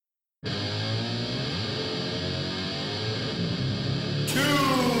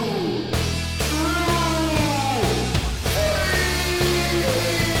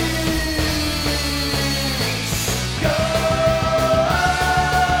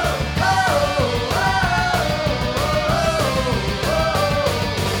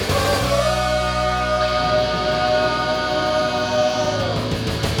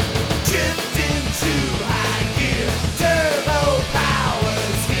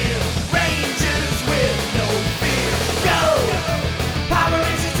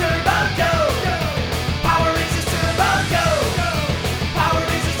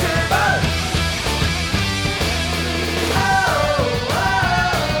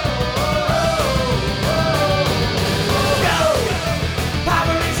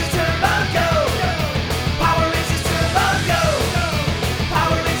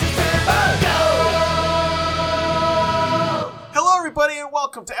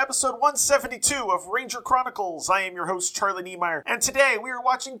episode 172 of Ranger Chronicles. I am your host, Charlie Niemeyer, and today we are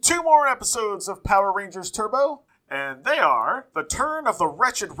watching 2 more episodes of Power Rangers Turbo, and they are The Turn of the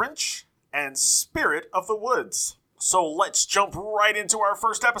Wretched Wrench and Spirit of the Woods. So let's jump right into our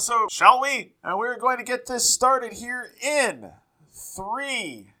first episode, shall we? And we're going to get this started here in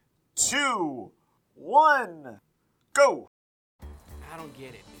 3, 2, 1, go! I don't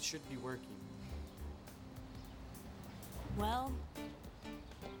get it. It should be working. Well,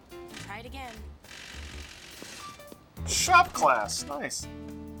 try it again. Shop class, nice.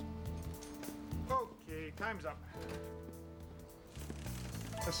 Okay, time's up.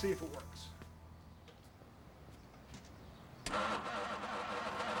 Let's see if it works.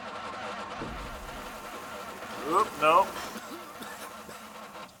 Oop, no.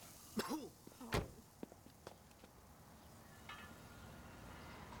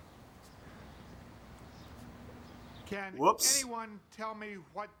 Can Whoops. anyone tell me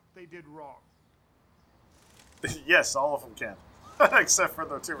what they did wrong? Yes, all of them can. Except for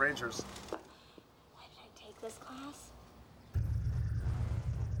the 2 Rangers. Why did I take this class?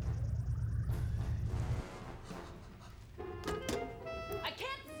 I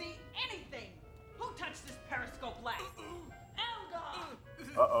can't see anything! Who touched this periscope last? Elgar!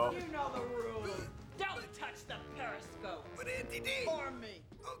 Uh-oh. You know the rules. Don't touch the periscope. But Auntie D! For me.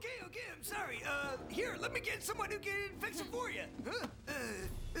 Okay, I'm sorry. Here, let me get someone who can fix it for you. Huh?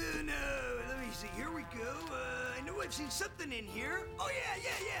 No, let me see. Here we go. I know I've seen something in here. Oh,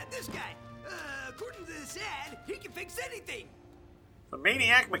 yeah, this guy. According to this ad, he can fix anything. The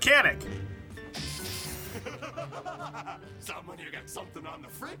Maniac Mechanic. Someone here got something on the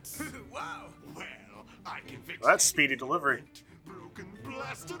fritz? Wow. Well, I can fix it. That's speedy delivery. Broken,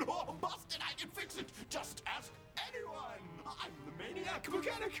 blasted, or busted, I can fix it. Just ask anyone. I'm the Maniac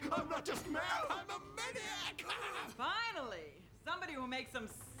Mechanic. I'm not just mad, I'm a maniac. Finally! Somebody who makes some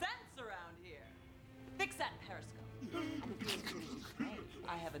sense around here. Fix that periscope. Hey,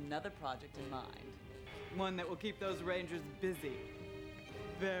 I have another project in mind. One that will keep those Rangers busy.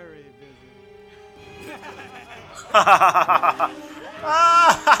 Very busy.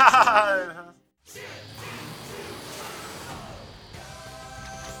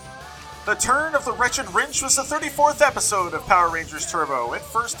 The Turn of the Wretched Wrench was the 34th episode of Power Rangers Turbo. It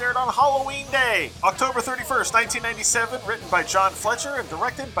first aired on Halloween Day, October 31st, 1997, written by John Fletcher and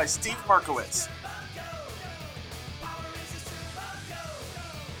directed by Steve Markowitz.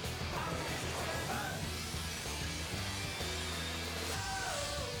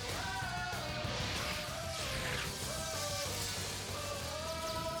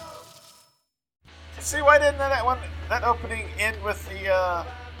 See, why didn't that opening end with the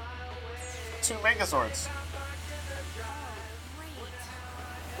 2 Megazords? Great.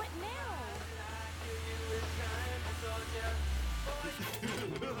 What now?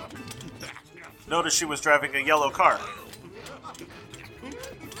 Notice she was driving a yellow car.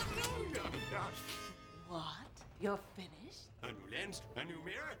 What? You're finished? A new lens, a new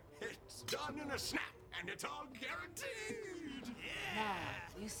mirror. It's done in a snap, and it's all guaranteed. Now,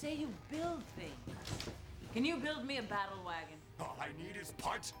 you say you build things. Can you build me a battle wagon? All I need is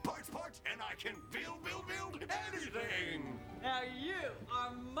parts, and I can build anything. Now you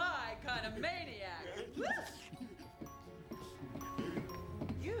are my kind of maniac.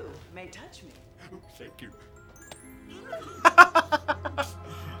 You may touch me. Thank you. That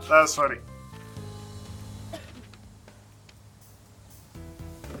was funny.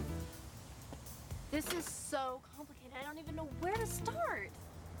 This is so complicated. I don't even know where to start.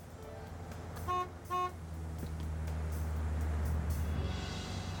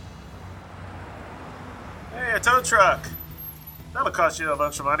 Hey, a tow truck. That'll cost you a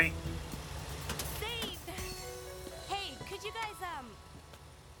bunch of money. Save! Hey, could you guys,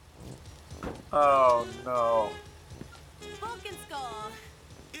 Oh, no. Vulcan Skull.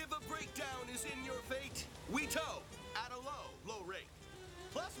 If a breakdown is in your fate, we tow at a low rate.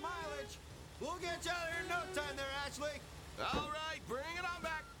 Plus mileage. We'll get you out here in no time there, Ashley. All right, bring it on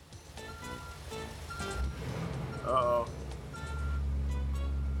back. Uh-oh.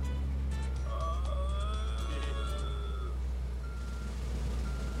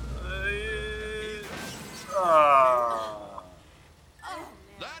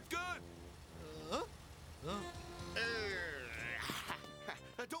 That's good.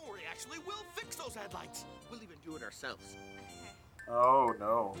 Don't worry, Ashley. We'll fix those headlights. We'll even do it ourselves. Oh,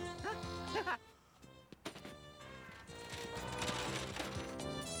 no.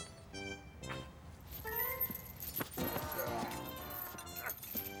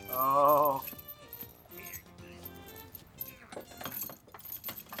 Oh.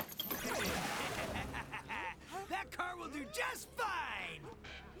 That car will do just fine.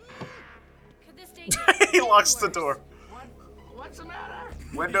 locks the door. What's the matter?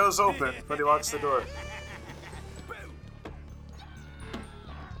 Window's open, but he locks the door.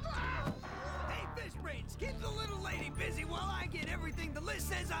 Hey, Fish Brains, keep the little lady busy while I get everything the list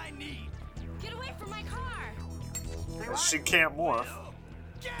says I need. Get away from my car! Well, she can't morph.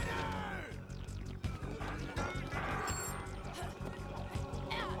 Get her!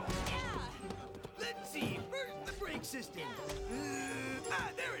 Let's see, first the brake system.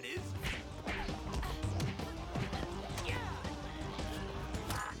 There it is.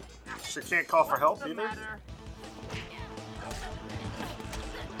 She can't call for help either.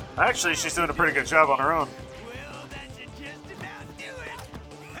 Actually, she's doing a pretty good job on her own. Well, that should just about do it.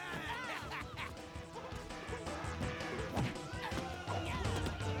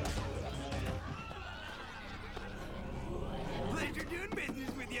 Pleasure doing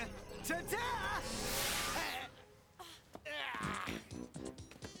business with you. Ta-ta!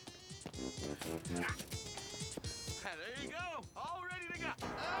 There you go. All ready to go.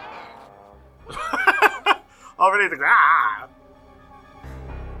 Already the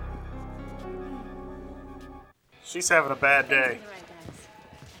She's having a bad day. The right guys,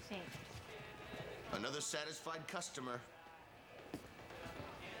 I think. Another satisfied customer.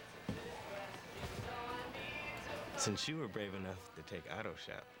 Since you were brave enough to take Auto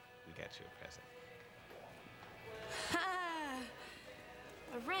Shop, we got you a present.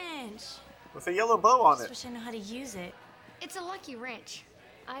 A wrench. With a yellow bow on Just it. wish I knew how to use it. It's a lucky wrench.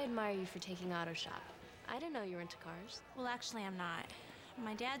 I admire you for taking Auto Shop. I didn't know you were into cars. Well, actually, I'm not.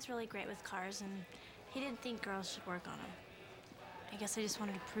 My dad's really great with cars, and he didn't think girls should work on them. I guess I just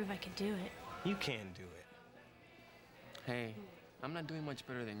wanted to prove I could do it. You can do it. Hey, I'm not doing much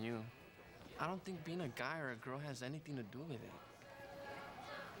better than you. I don't think being a guy or a girl has anything to do with it.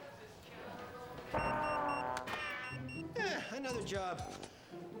 Another job.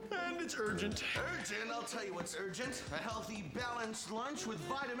 And it's urgent. Urgent? I'll tell you what's urgent. A healthy, balanced lunch with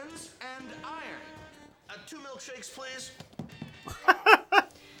vitamins and iron. 2 milkshakes, please.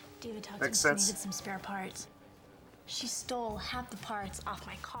 David talked Makes to me. sense. Needed some spare parts. She stole half the parts off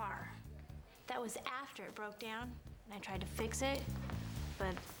my car. That was after it broke down, and I tried to fix it,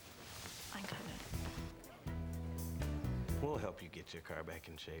 but I couldn't. We'll help you get your car back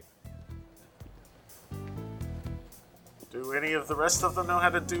in shape. Do any of the rest of them know how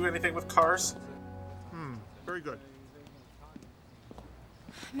to do anything with cars? Very good.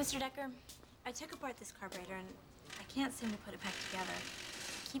 Mr. Decker, I took apart this carburetor, and I can't seem to put it back together.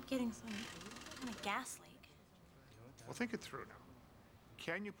 I keep getting some kind of gas leak. Well, think it through now.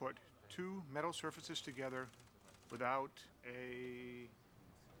 Can you put two metal surfaces together without a...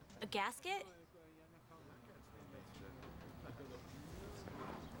 A gasket?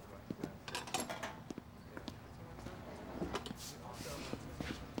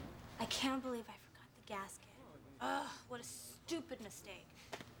 I can't believe I forgot the gasket. Ugh, what a stupid mistake.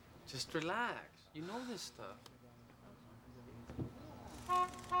 Just relax. You know this stuff.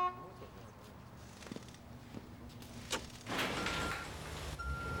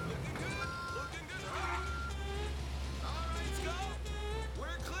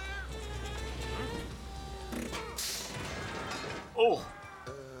 Oh,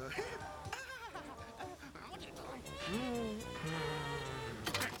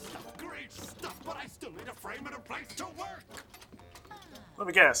 Great stuff, but I still need a frame and a place to work. let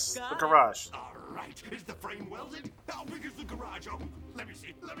me guess. The garage. All right, is the frame welded? How big is the garage? Oh, let me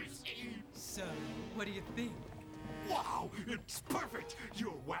see. So, what do you think? Wow, it's perfect.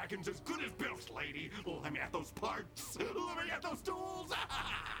 Your wagon's as good as built, lady. Let me at those parts. Let me at those tools.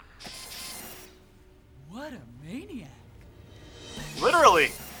 What a maniac.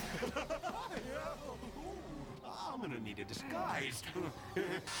 Literally. I'm gonna need a disguise.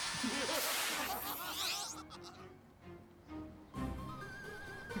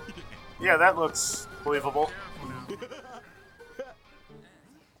 Yeah, that looks believable.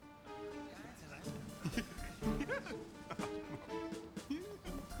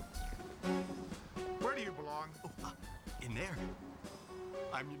 Where do you belong? In there.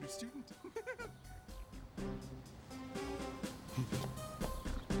 I'm your new student.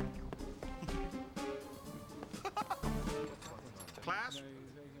 Class,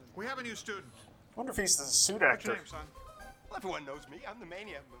 we have a new student. Wonder if he's the suit What's your actor. name, son? Well, everyone knows me. I'm the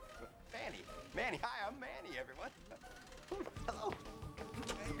Mania. Manny. Manny. Hi, I'm Manny, everyone. Hello.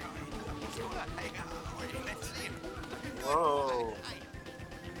 Hey, nice to see you. Whoa.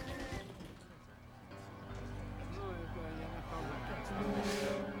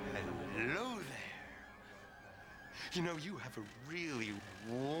 Hello there. You know, you have a really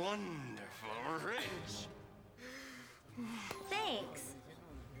wonderful wrench. Thanks.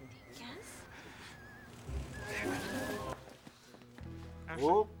 Yes?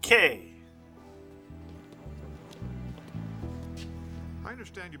 Okay. I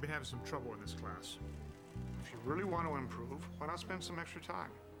understand you've been having some trouble in this class. If you really want to improve, why not spend some extra time?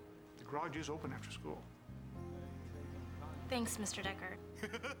 The garage is open after school. Thanks, Mr. Decker.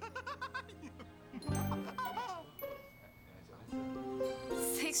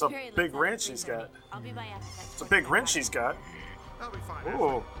 It's a big wrench he's got. I'll be by after that. It's a big wrench he's got. That'll be fine.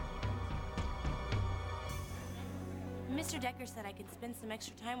 Ooh. Mr. Decker said I could spend some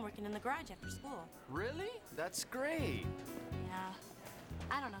extra time working in the garage after school. Really? That's great. Yeah.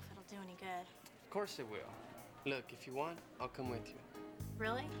 I don't know if it'll do any good. Of course it will. Look, if you want, I'll come with you.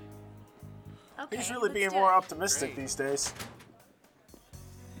 Really? Okay. He's really let's being do more it. optimistic Great. these days.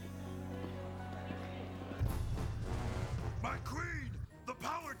 My queen! The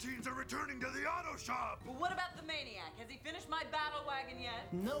power teams are returning to the auto shop! But what about the maniac? Has he finished my battle wagon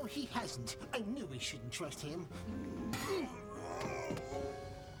yet? No, he hasn't. I knew we shouldn't trust him.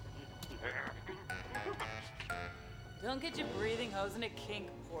 Don't get your breathing hose in a kink,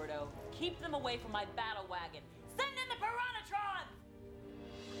 Porto. Keep them away from my battle wagon. Send in the Piranhatrons!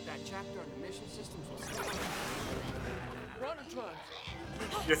 That chapter on the mission systems was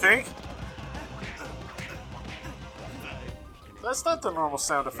Piranhatrons. You think? That's not the normal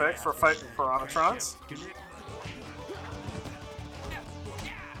sound effect for fighting Piranhatrons.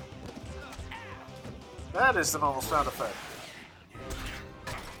 That is the normal sound effect.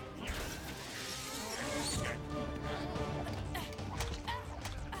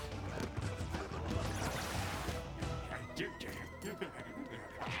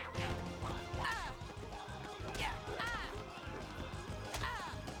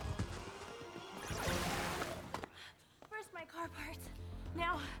 First my car parts.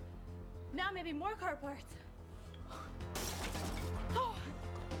 Now maybe more car parts. Oh.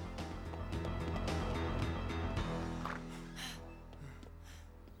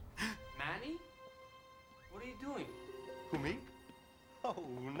 Manny? What are you doing? Who, me? Oh,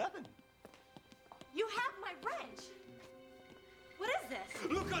 nothing. You have my wrench. What is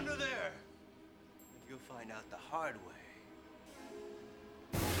this? Look under there! You'll find out the hard way.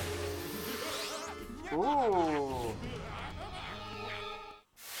 Ooh.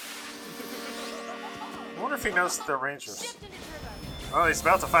 I wonder if he knows that they're Rangers. Oh, he's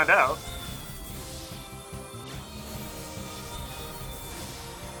about to find out.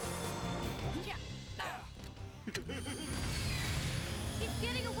 He's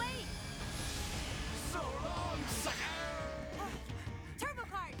getting away. So long, sucker! Turbo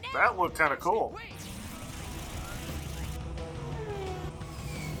card. Now. That looked kind of cool.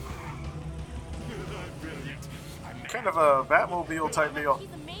 Brilliant. Kind of a Batmobile type deal. He's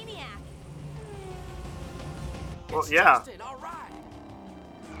a maniac. Well, yeah. Justin, all right.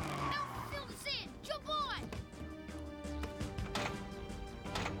 Fill the sand. Jump on.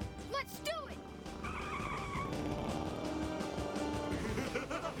 Let's do it.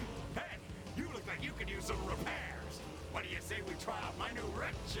 Hey, you look like you could use some repairs. What do you say we try out my new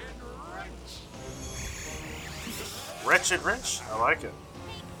Wretched Wrench? Wretched Wrench? I like it.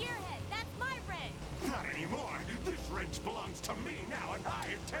 Hey, Gearhead, that's my wrench. Not anymore. This wrench belongs to me now, and I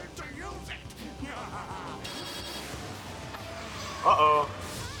intend to use it. Uh-oh.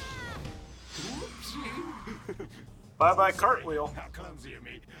 Whoopsie. Bye-bye cartwheel. How clumsy of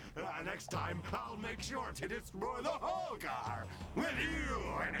me. Next time, I'll make sure to destroy the whole car with you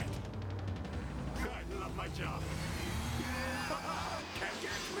in it. I love my job. Can't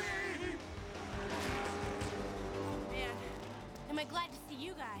get me. Man, am I glad to see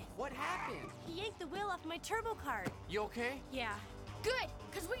you guys. What happened? He yanked the wheel off my turbo card. You okay? Yeah. Good,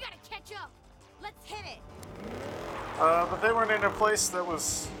 because we gotta catch up. Let's hit it. But they weren't in a place that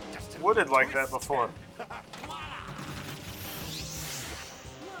was wooded like that before. Hey,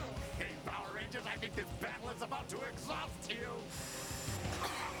 Power Rangers, I think this battle is about to exhaust you.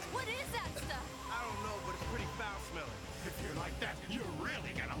 What is that stuff? I don't know, but it's pretty foul-smelling. If you're like that, you're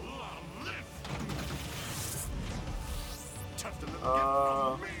really gonna love this. Just a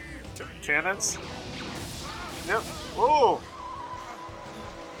little gift from me to you. Cannons? Yep. Whoa!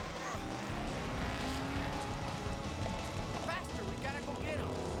 Faster, we gotta go get him.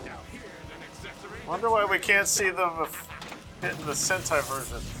 Now here's an accessory. Wonder why we can't see them hitting the Sentai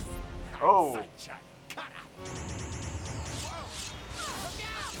version. Oh. Sunshine. Cut out.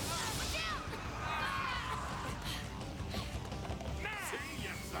 See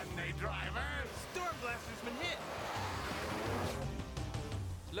ya, Sunday drivers. Storm Blaster's been hit.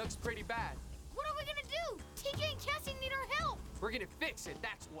 Looks pretty bad. What are we gonna do? TJ and Cassie need our help. We're gonna fix it,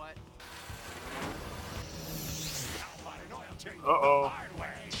 that's what. Alpine oil change Uh-oh. the hard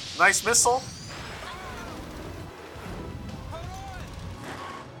way. Nice missile.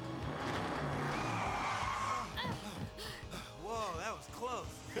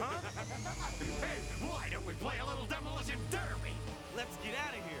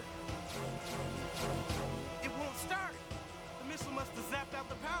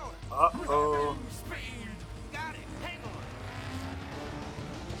 Uh-oh. Got it. Hang on.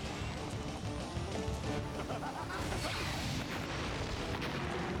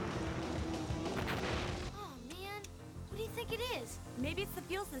 Oh, man. What do you think it is? Maybe it's the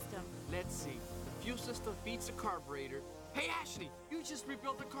fuel system. Let's see. The fuel system feeds the carburetor. Hey, Ashley, you just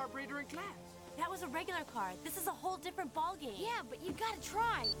rebuilt the carburetor in class. That was a regular car. This is a whole different ballgame. Yeah, but you gotta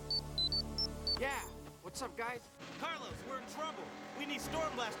try. Yeah. What's up, guys? Carlos, we're in trouble. We need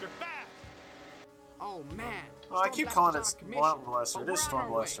Stormblaster fast. Oh, man. Well, I keep calling it Mountain Blaster. It is Storm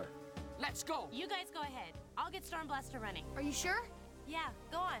Blaster. Let's go. You guys go ahead. I'll get Storm Blaster running. Are you sure? Yeah,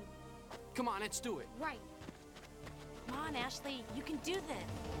 go on. Come on, let's do it. Right. Come on, Ashley. You can do this.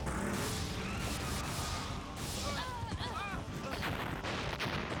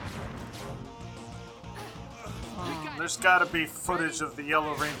 There's gotta be footage of the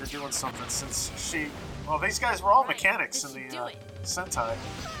Yellow Ranger doing something since she... Well, these guys were all mechanics in the Sentai.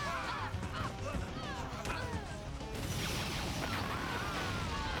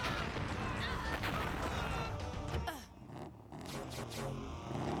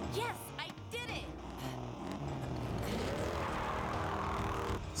 Yes, I did it!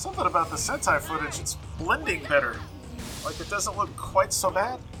 Something about the Sentai footage, it's blending better. Like, it doesn't look quite so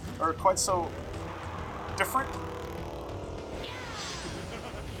bad, or quite so different.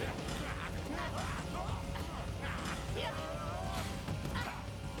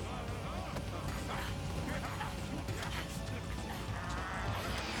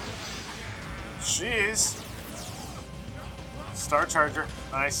 Jeez. Star Charger.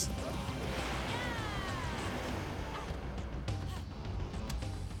 Nice.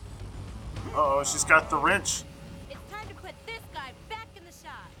 Uh-oh, she's got the wrench. It's time to put this guy back in the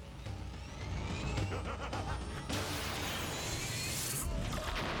shot.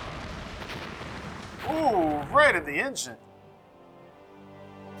 Ooh, right in the engine.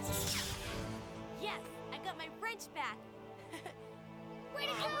 Yes, I got my wrench back. Way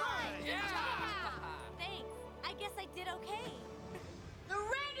to go! Yeah! Thanks. I guess I did okay. The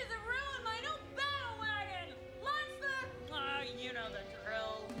Rangers have ruined my new battle wagon! Launch the... Oh, you know the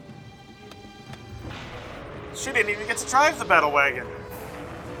drill. She didn't even get to drive the battle wagon.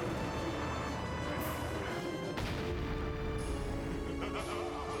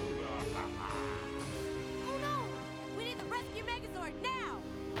 Oh no! We need the rescue Megazord now!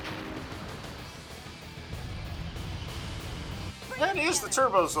 That is the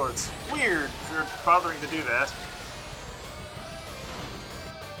Turbo Zords. Weird if you're bothering to do that.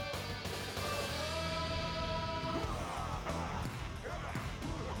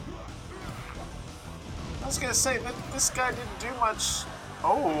 I was gonna say that this guy didn't do much.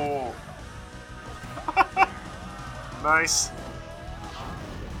 Oh. Nice.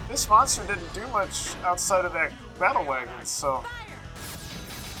 This monster didn't do much outside of that battle wagon, so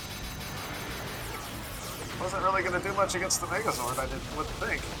wasn't really gonna do much against the Megazord, I wouldn't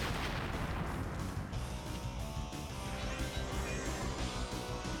think.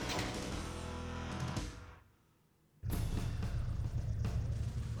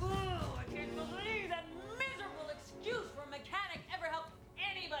 Ooh, I can't believe that miserable excuse for a mechanic ever helped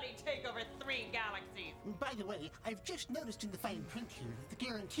anybody take over 3 galaxies. By the way, I've just noticed in the fine print here that the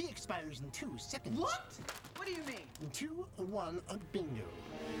guarantee expires in 2 seconds. What? What do you mean? 2, 1, bingo.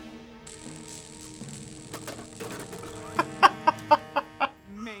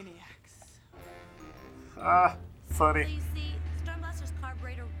 Maniacs. Ah, funny. So you see, Stormblaster's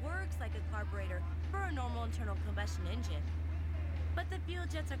carburetor works like a carburetor for a normal internal combustion engine. But the fuel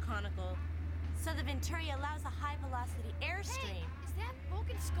jets are conical, so the Venturi allows a high-velocity airstream. Hey, is that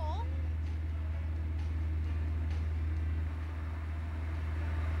Vulcan's skull?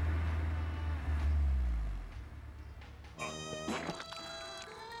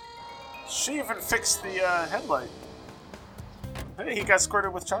 She even fixed the headlight. Hey, he got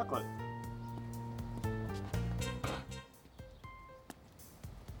squirted with chocolate.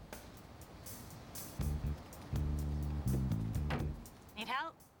 Need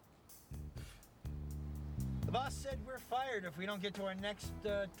help? The boss said we're fired if we don't get to our next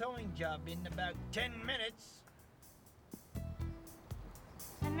towing job in about 10 minutes.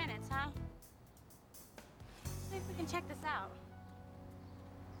 10 minutes, huh? See if we can check this out.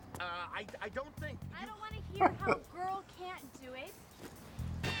 I don't think. I don't want to hear how a girl can't do it.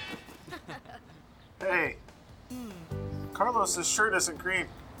 Hey, Carlos's shirt isn't green.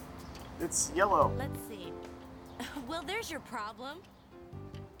 It's yellow. Let's see. Well, there's your problem.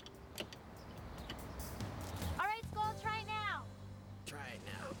 All right, Skull, try it now. Try it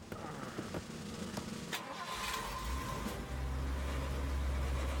now.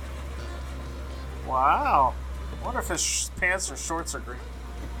 Wow. I wonder if his pants or shorts are green.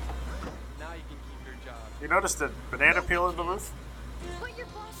 You noticed the banana peel in the roof? But your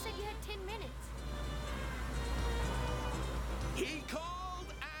boss said you had 10 minutes. He called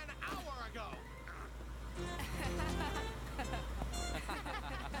an hour ago.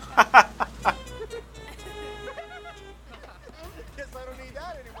 Guess I don't need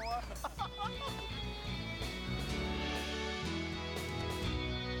that anymore.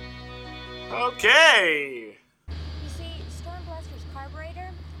 Okay. You see, Stormblaster's carburetor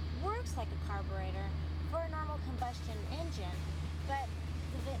works like a carburetor for a normal combustion engine, but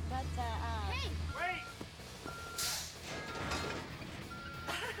Hey! Wait!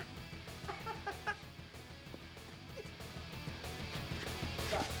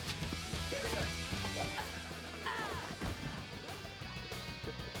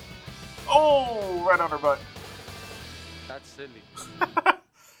 Oh, right on her butt. That's silly.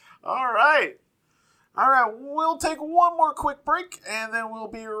 All right. All right, we'll take one more quick break, and then we'll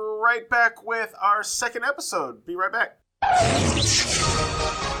be right back with our second episode. Be right back.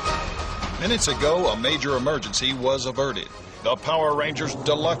 Minutes ago, a major emergency was averted. The Power Rangers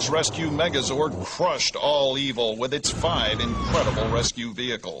Deluxe Rescue Megazord crushed all evil with its 5 incredible rescue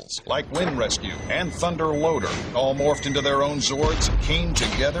vehicles, like Wind Rescue and Thunder Loader, all morphed into their own Zords, came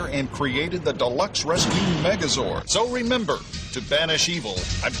together and created the Deluxe Rescue Megazord. So remember, to banish evil,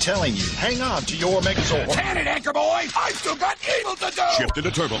 I'm telling you, hang on to your Megazord. Can it, Anchor Boy? I've still got evil to do! Shift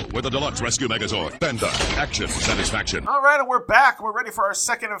into Turbo with the Deluxe Rescue Megazord. Bender, action, satisfaction. All right, and we're back. We're ready for our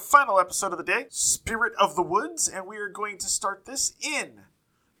second and final episode of the day, Spirit of the Woods, and we are going to start this in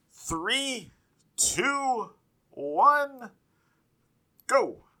 3, 2, 1,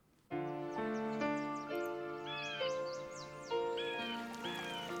 go.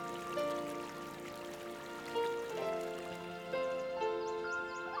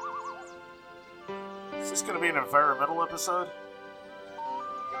 Is this going to be an environmental episode?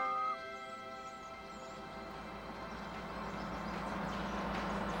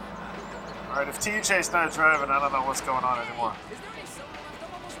 Alright, if TJ's not driving, I don't know what's going on anymore.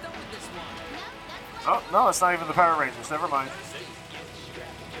 Oh, no, it's not even the Power Rangers. Never mind.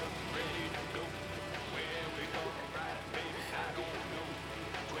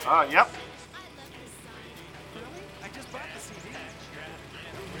 Yep. I just bought the CD.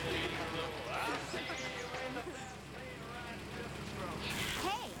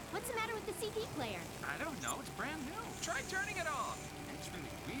 Hey, what's the matter with the CD player? I don't know. It's brand new. Try turning it off. It's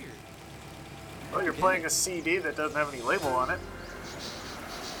really weird. Well, you're playing a CD that doesn't have any label on it.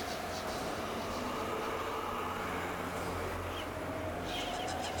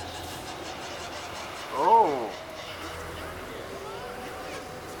 Oh.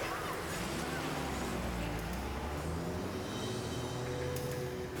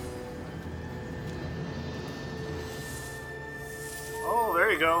 Oh, there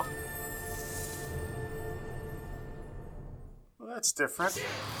you go. Well, that's different.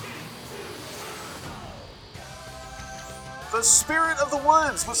 The Spirit of the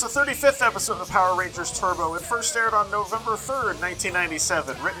Woods was the 35th episode of Power Rangers Turbo. It first aired on November 3rd,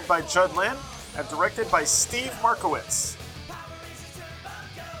 1997, written by Judd Lynn and directed by Steve Markowitz.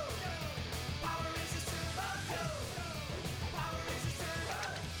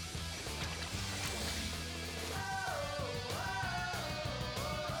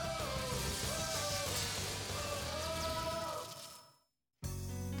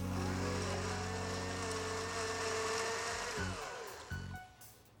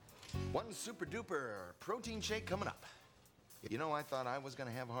 One super duper protein shake coming up. You know, I thought I was going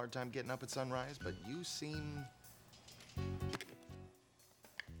to have a hard time getting up at sunrise, but you seem...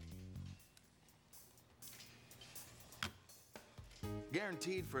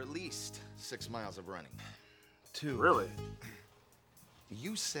 guaranteed for at least 6 miles of running. 2. Really?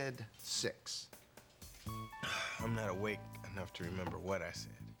 You said 6. I'm not awake enough to remember what I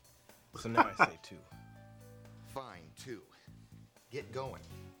said. So now I say 2. Fine, 2. Get going.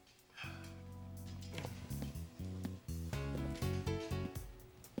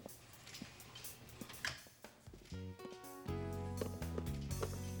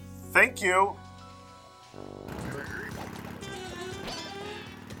 Thank you.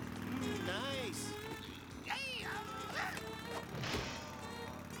 Nice.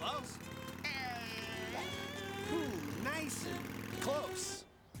 Close. Ooh, nice and close.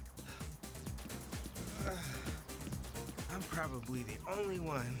 I'm probably the only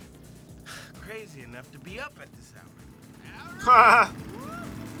one crazy enough to be up at this hour.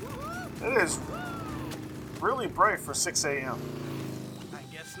 It is really bright for 6 a.m. I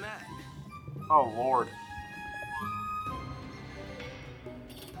guess not. Oh, Lord.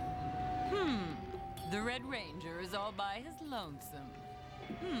 The Red Ranger is all by his lonesome.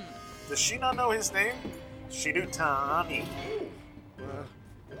 Does she not know his name? Shidutani.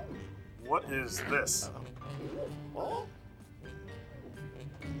 What is this?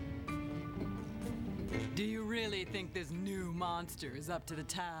 Do you really think this new monster is up to the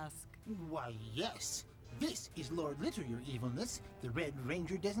task? Why, yes. This is Lord Litter, your evilness. The Red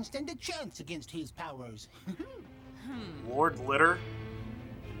Ranger doesn't stand a chance against his powers. Lord Litter?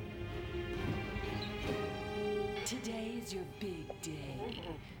 Today's your big day.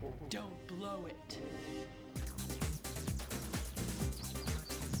 Don't blow it.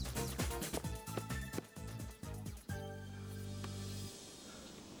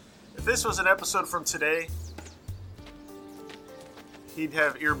 If this was an episode from today, he'd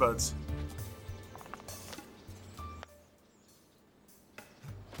have earbuds.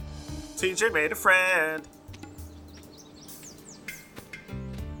 TJ made a friend.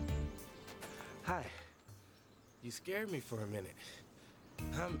 Hi. You scared me for a minute.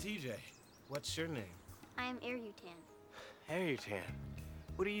 I'm TJ. What's your name? I'm Eryutan. Eryutan.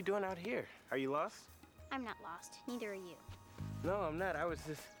 What are you doing out here? Are you lost? I'm not lost. Neither are you. No, I'm not. I was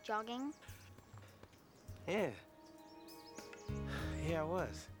just... Jogging? Yeah. Yeah, I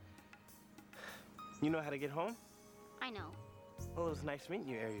was. You know how to get home? I know. Well, it was nice meeting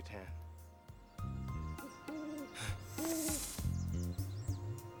you, Eryutan.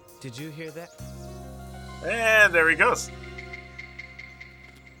 Did you hear that? And there he goes.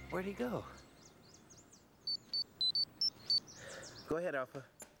 Where'd he go? Go ahead, Alpha.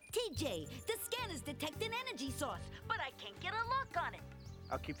 TJ, the scanners detect an energy source, but I can't get a lock on it.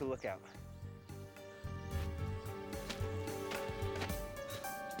 I'll keep a lookout.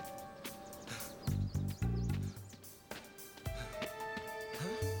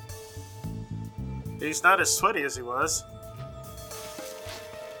 He's not as sweaty as he was.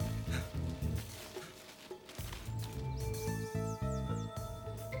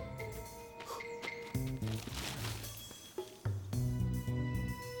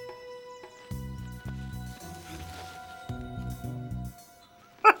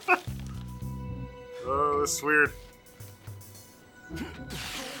 Oh, this is weird.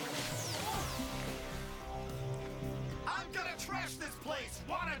 I'm gonna trash this place.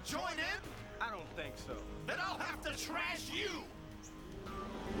 Wanna join in? I don't think so. Then I'll have to trash you.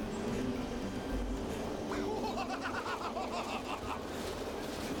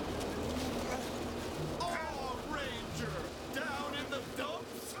 Oh, Ranger, down in the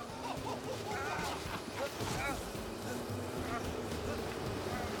dumps.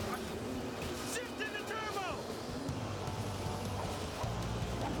 Shift into turbo!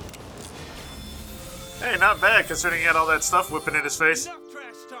 Hey, not bad considering he had all that stuff whipping in his face. Enough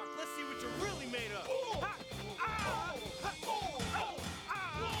trash talk. Let's see what you're really made of.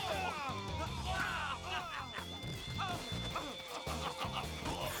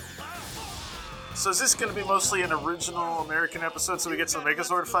 So is this going to be mostly an original American episode so we get some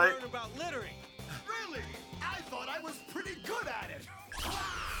Megazord fight? Learn about littering. Really? I thought I was pretty good at it.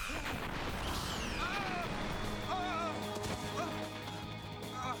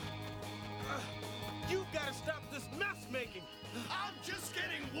 You've got to stop this mess making. I'm just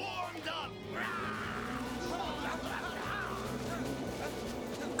getting warmed up.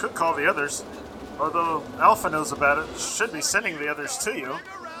 Could call the others. Although Alpha knows about it, should be sending the others to you.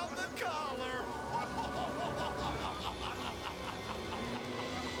 Around the collar.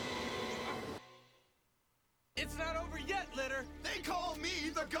 It's not over yet, Litter. They call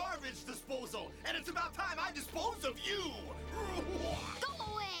me the garbage disposal, and it's about time I dispose of you. Go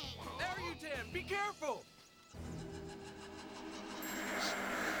away! Eryutan, be careful.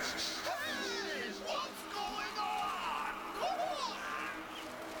 Hey, what's going on? Come on.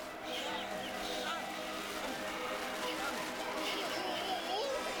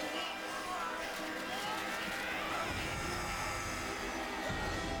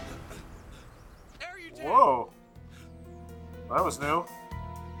 Eryutan. Whoa. That was new.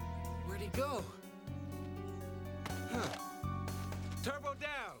 Where'd he go? Turbo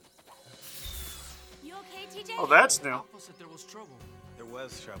down. You okay, TJ? Oh, that's new. Alpha said there was trouble. There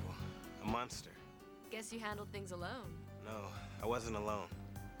was trouble. A monster. Guess you handled things alone. No, I wasn't alone.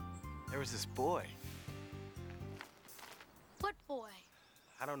 There was this boy. What boy?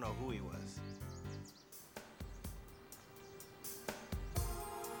 I don't know who he was.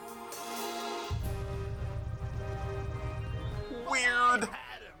 Weird.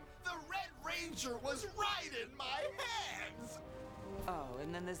 Had him. The Red Ranger was right in my hands. Oh,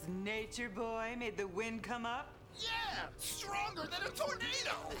 and then this nature boy made the wind come up? Yeah, stronger than a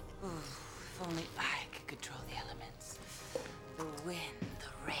tornado. If only I could control the elements. The wind,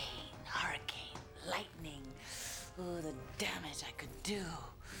 the rain, hurricane, lightning. Oh, the damage I could do.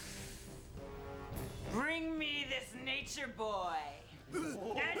 Bring Nature Boy. And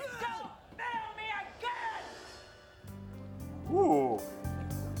don't fail me again! Ooh.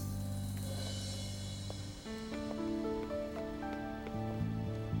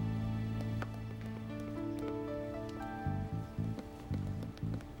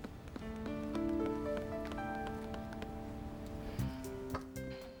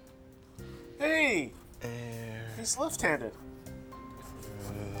 Hey! He's left-handed.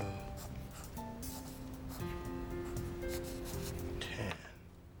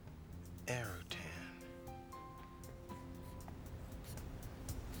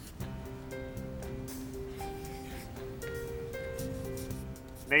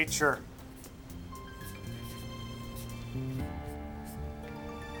 Nature.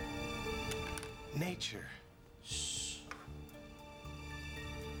 Nature.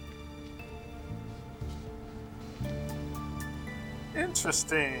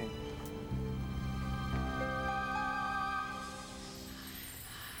 Interesting.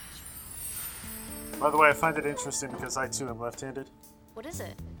 By the way, I find it interesting because I too am left-handed. What is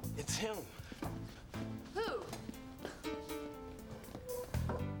it? It's him. Who?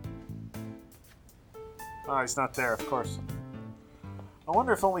 Oh, he's not there, of course. I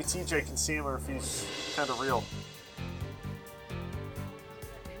wonder if only TJ can see him or if he's kind of real.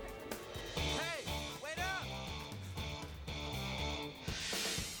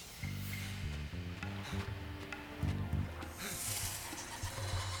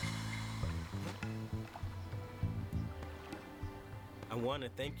 I want to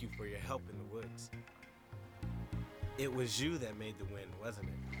thank you for your help in the woods. It was you that made the wind, wasn't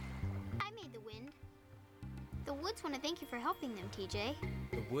it? I made the wind. The woods want to thank you for helping them, TJ.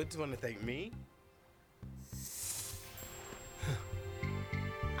 The woods want to thank me?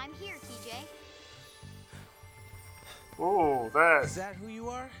 I'm here, TJ. Oh, that. Is that who you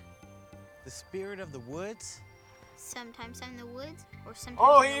are? The spirit of the woods? Sometimes I'm the woods, or sometimes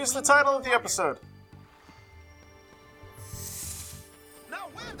Oh, I'm he used the wind title or of the water. episode. Now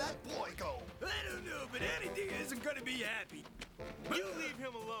where'd that boy go? I don't know, but anything isn't gonna be happy. You leave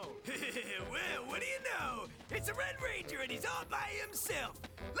him alone. Well, what do you know? It's a Red Ranger and he's all by himself.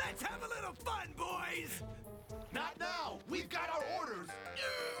 Let's have a little fun, boys. Not now. We've got our orders.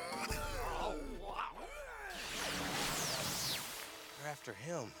 Oh, wow. We're after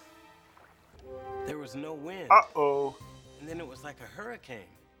him. There was no wind. Uh-oh. And then it was like a hurricane.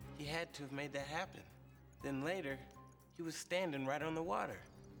 He had to have made that happen. Then later, he was standing right on the water.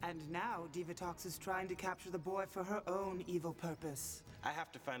 And now Divatox is trying to capture the boy for her own evil purpose. I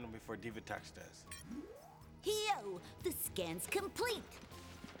have to find him before Divatox does. Yo, the scan's complete.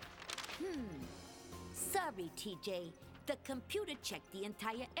 Sorry, TJ. The computer checked the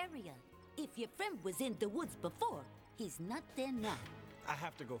entire area. If your friend was in the woods before, he's not there now. I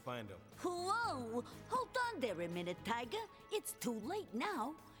have to go find him. Whoa! Hold on there a minute, Tiger. It's too late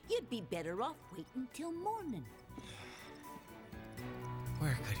now. You'd be better off waiting till morning.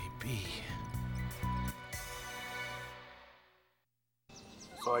 Where could he be?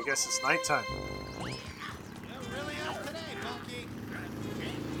 So I guess it's nighttime. Really up today, monkey.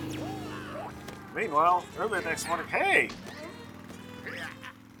 Meanwhile, early the next morning, hey!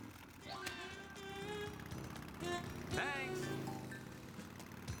 Thanks.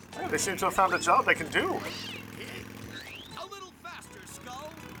 Hey, they seem to have found a job they can do. A little faster,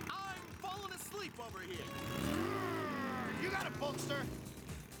 Skull. I'm falling asleep over here. You got it, Punkster.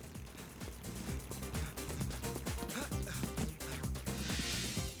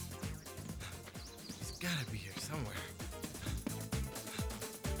 He's gotta be here somewhere.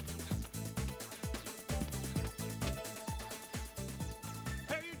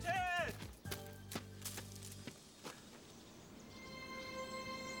 Hey, you dead?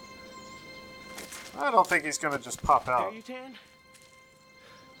 I don't think he's gonna just pop out. Tan?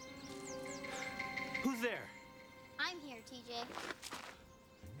 Who's there? I'm here, TJ.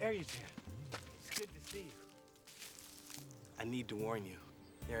 Tan. It's good to see you. I need to warn you.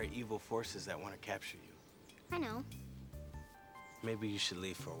 There are evil forces that want to capture you. I know. Maybe you should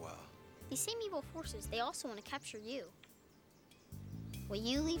leave for a while. These same evil forces, they also want to capture you. Will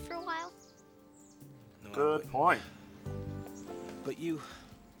you leave for a while? No, I Good wouldn't. point. But you...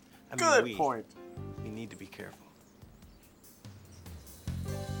 Good point. We need to be careful.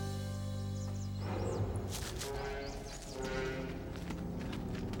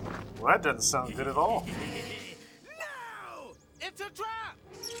 Well, that doesn't sound good at all. No! It's a trap!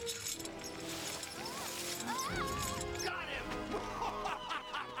 Got him.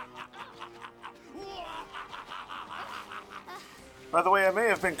 By the way, I may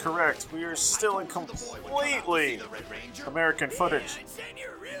have been correct. We are still in completely American footage. Son,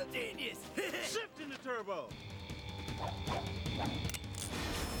 you're a real genius. Shift into turbo.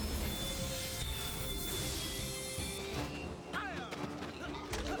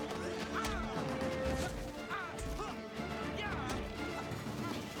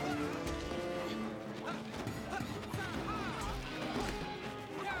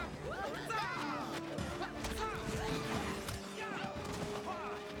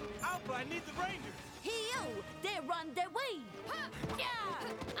 Alpha, I need the Rangers. Hey-yo, they're on their way.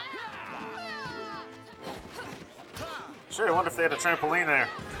 Sure, I wonder if they had a trampoline there.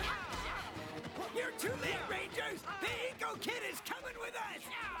 You're too late, Rangers! The Eco Kid is coming with us!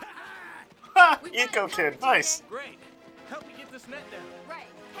 Ha! Eco Kid, nice. Great. Help me get this net down. Right.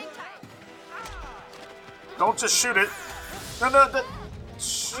 Hang tight. Don't just shoot it. No, no, that.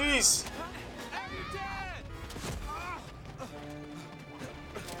 Jeez.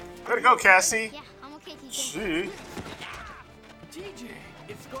 Way to go, Cassie. Yeah, I'm okay, TJ. Gee. TJ,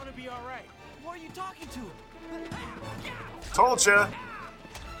 it's gonna be all right. Who are you talking to? Told ya.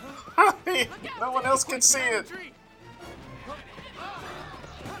 No one else can see it.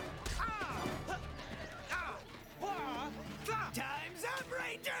 Time's up,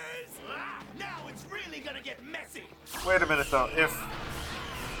 Rangers! Now it's really gonna get messy! Wait a minute, though. If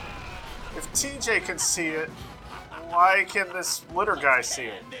TJ can see it, why can this litter guy see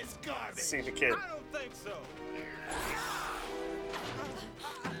it? See the kid. I don't think so.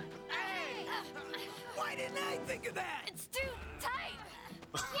 Why didn't I think of that? It's too tight.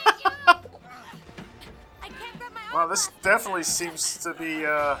 Well, this definitely seems to be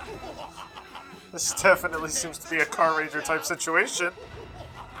a Car Ranger type situation.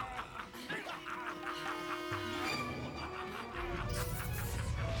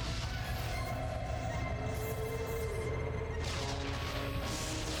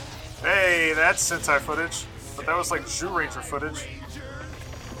 Hey, that's Sentai footage, but that was like Zhu Ranger footage.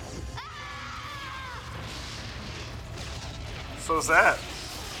 So is that.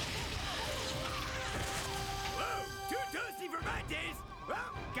 Whoa, too toasty for my taste.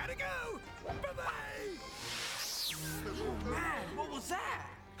 Well, gotta go. Bye-bye. Oh, man, what was that?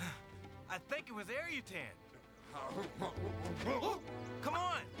 I think it was Aryutan. Come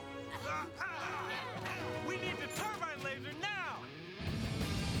on. We need the turbine laser now.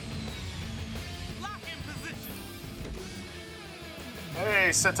 Lock in position. Hey,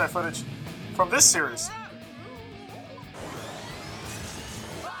 Sentai footage from this series.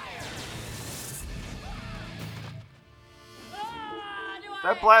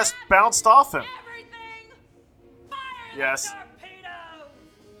 That blast bounced off him. Yes.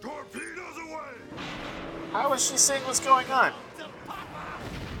 Torpedoes away. How is she seeing what's going on?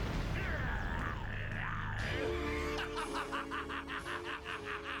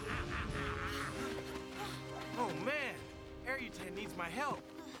 Oh, man. Aryutan needs my help.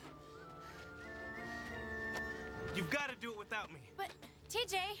 You've got to do it without me. But,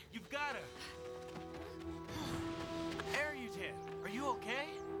 TJ. You've got to. Aryutan, are you okay?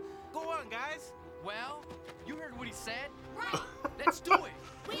 Go on, guys. Well, you heard what he said. Right. Let's do it.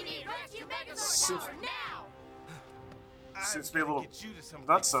 We need Rescue Megazord power now. Seems to be a little Get you to someplace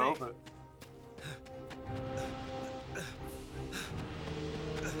nuts, so, safe. but.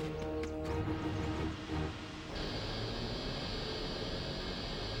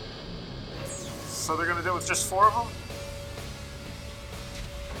 So they're gonna do it with just 4 of them?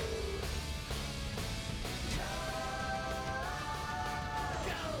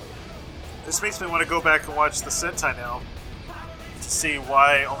 This makes me want to go back and watch the Sentai now to see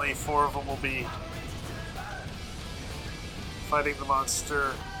why only 4 of them will be fighting the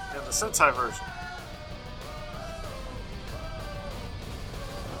monster in the Sentai version.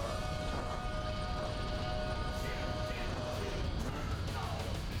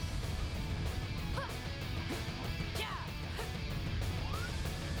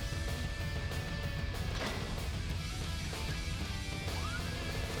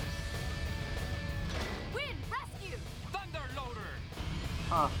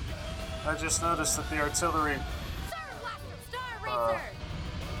 Huh. I just noticed that the artillery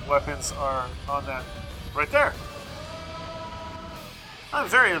weapons are on that right there. I'm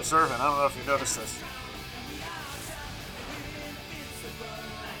very observant. I don't know if you noticed this.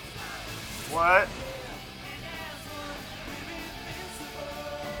 What?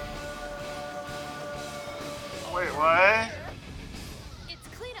 Wait, what? It's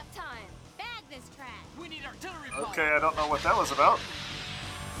cleanup time. Bag this trash. We need artillery. Okay, I don't know what that was about.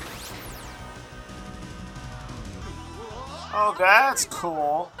 Oh, that's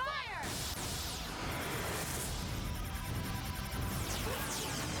cool.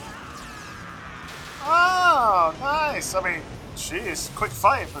 Oh, nice. I mean, jeez, quick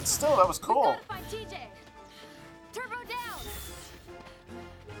fight, but still, that was cool. Find TJ. Turbo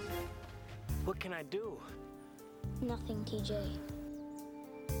can I do? Nothing, TJ.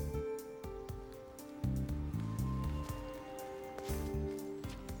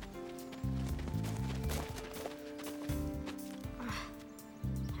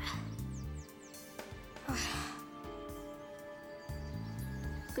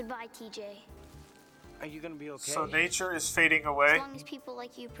 Goodbye, TJ. Are you gonna be okay? So nature is fading away. As long as people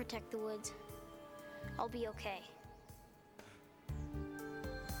like you protect the woods, I'll be okay.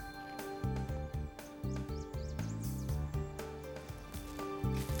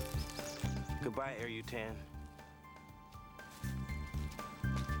 Goodbye, Erutan.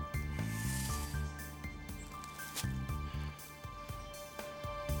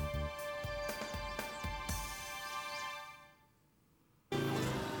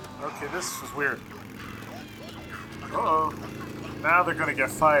 Okay, this is weird. Uh-oh. Now they're gonna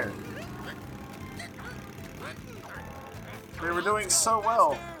get fired. They were doing so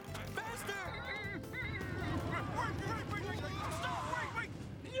well.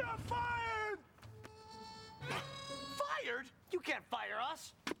 You're fired! Fired? You can't fire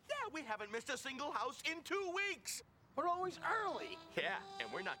us. Yeah, we haven't missed a single house in 2 weeks. We're always early. Yeah,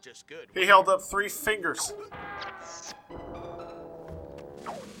 and we're not just good. He held up 3 fingers.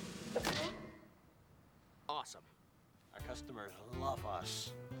 Awesome. Our customers love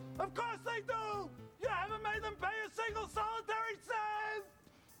us. Of course they do! You haven't made them pay a single solitary cent!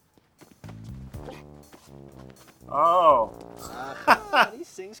 Oh. These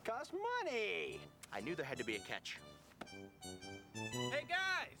things cost money. I knew there had to be a catch. Hey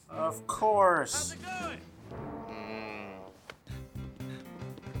guys! Of course. How's it going?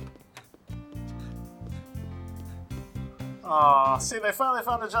 Aw, see, they finally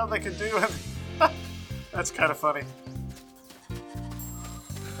found a job they could do. That's kind of funny.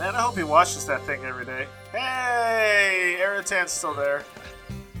 Man, I hope he washes that thing every day. Hey, Erutan's still there.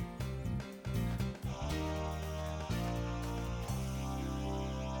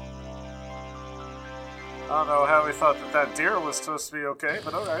 I don't know how he thought that deer was supposed to be okay,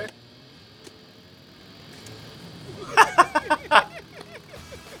 but alright.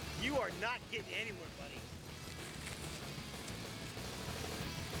 You are not getting anywhere, buddy.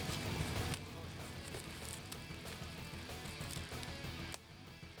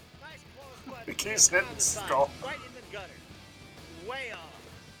 Nice close, bud. He keeps hitting Down the his side, skull. right in the gutter. Way off.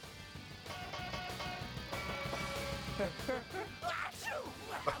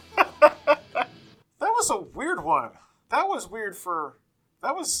 That was a weird one. That was weird for...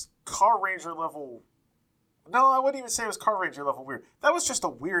 That was Car Ranger level... No, I wouldn't even say it was Car Ranger level weird. That was just a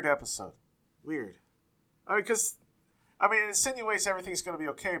weird episode. Weird. I mean, because... I mean, it insinuates everything's going to be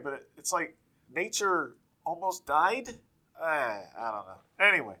okay, but it's like nature almost died? I don't know.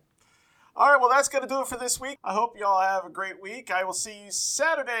 Anyway. Alright, well that's going to do it for this week. I hope y'all have a great week. I will see you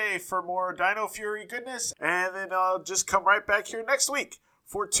Saturday for more Dino Fury goodness. And then I'll just come right back here next week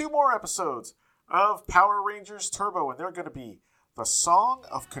for 2 more episodes of Power Rangers Turbo. And they're going to be The Song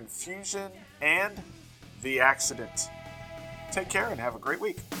of Confusion and The Accident. Take care and have a great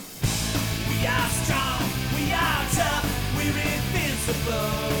week. We are strong, we are tough, we're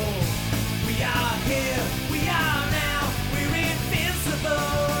invincible. We are here, we are now, we're invincible.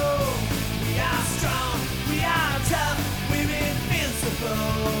 We are strong, we are tough, we're invincible.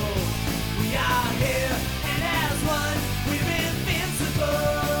 We are here, and as one, we're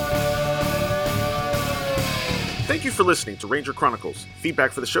invincible. Thank you for listening to Ranger Chronicles.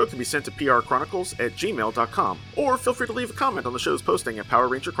 Feedback for the show can be sent to prchronicles@gmail.com, or feel free to leave a comment on the show's posting at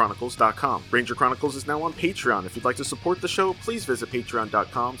powerrangerchronicles.com. Ranger Chronicles is now on Patreon. If you'd like to support the show, please visit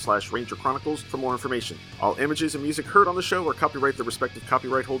patreon.com/rangerchronicles for more information. All images and music heard on the show are copyright their respective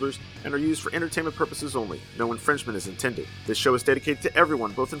copyright holders and are used for entertainment purposes only. No infringement is intended. This show is dedicated to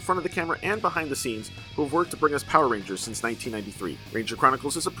everyone, both in front of the camera and behind the scenes, who have worked to bring us Power Rangers since 1993. Ranger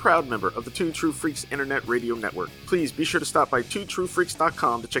Chronicles is a proud member of the Two True Freaks Internet Radio Network. Please be sure to stop by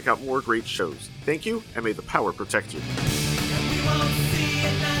twotruefreaks.com to check out more great shows. Thank you, and may the power protect you. We won't see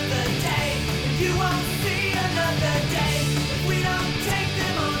another day, you won't